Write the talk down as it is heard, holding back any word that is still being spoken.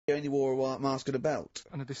only wore a white mask and a belt.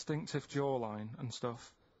 And a distinctive jawline and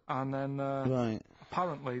stuff. And then, Right.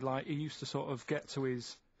 apparently, like, he used to sort of get to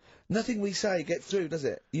his... Nothing we say gets through, does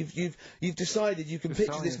it? You've decided you can Just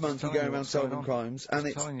picture telling this you, just monkey telling going you around what's going solving on. crimes, and Just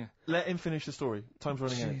it's... telling you. Let him finish the story. Time's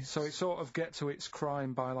running out. So it sort of get to its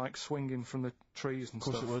crime by, like, swinging from the trees and Of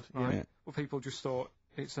course stuff. it would, right? yeah. Well, people just thought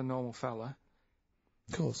it's a normal fella.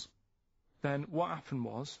 Of course. Then what happened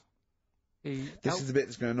was, This is the bit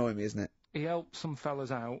that's going to annoy me, isn't it? he helped some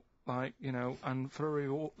fellas out, like, you know, and for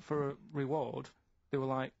a reward, they were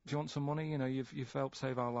like, do you want some money? You know, you've helped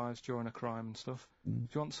save our lives during a crime and stuff. Do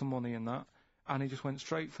you want some money in that? And he just went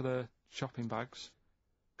straight for the shopping bags,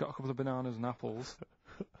 got a couple of bananas and apples,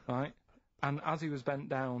 right? And as he was bent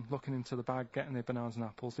down, looking into the bag, getting the bananas and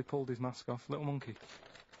apples, they pulled his mask off, little monkey.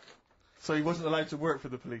 So he wasn't allowed to work for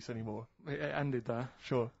the police anymore? It ended there.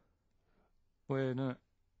 Sure. Weird, isn't it?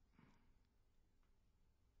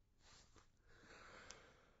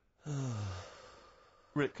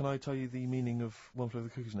 Rick, can I tell you the meaning of One Flew Over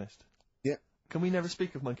the Cuckoo's Nest? Yeah. Can we never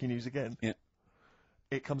speak of monkey news again? Yeah.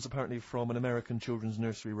 It comes apparently from an American children's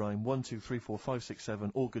nursery rhyme. 1, 2, 3, 4, 5, 6,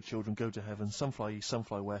 7. All good children go to heaven. Some fly east, some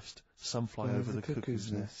fly west. Some fly over the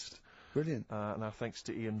cuckoo's nest. Brilliant. Now, thanks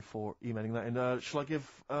to Ian for emailing that. And shall I give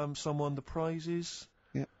someone the prizes?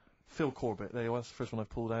 Yeah. Phil Corbett. There you are. That's the first one I've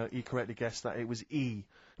pulled out. He correctly guessed that it was E.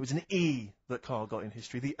 It was an E that Carl got in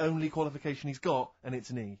history. The only qualification he's got, and it's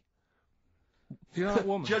an E. Do you know that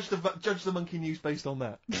woman? Judge the monkey news based on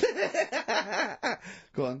that.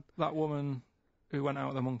 Go on. That woman who went out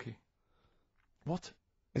with the monkey. What?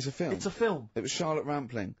 It's a film. It's a film. It was Charlotte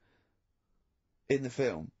Rampling. In the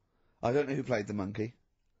film. I don't know who played the monkey.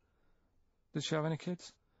 Did she have any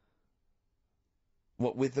kids?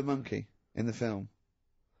 What, with the monkey? In the film?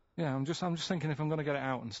 Yeah, I'm just thinking if I'm gonna get it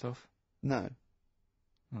out and stuff. No.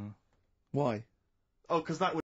 Hmm. Why? Oh, 'cause that was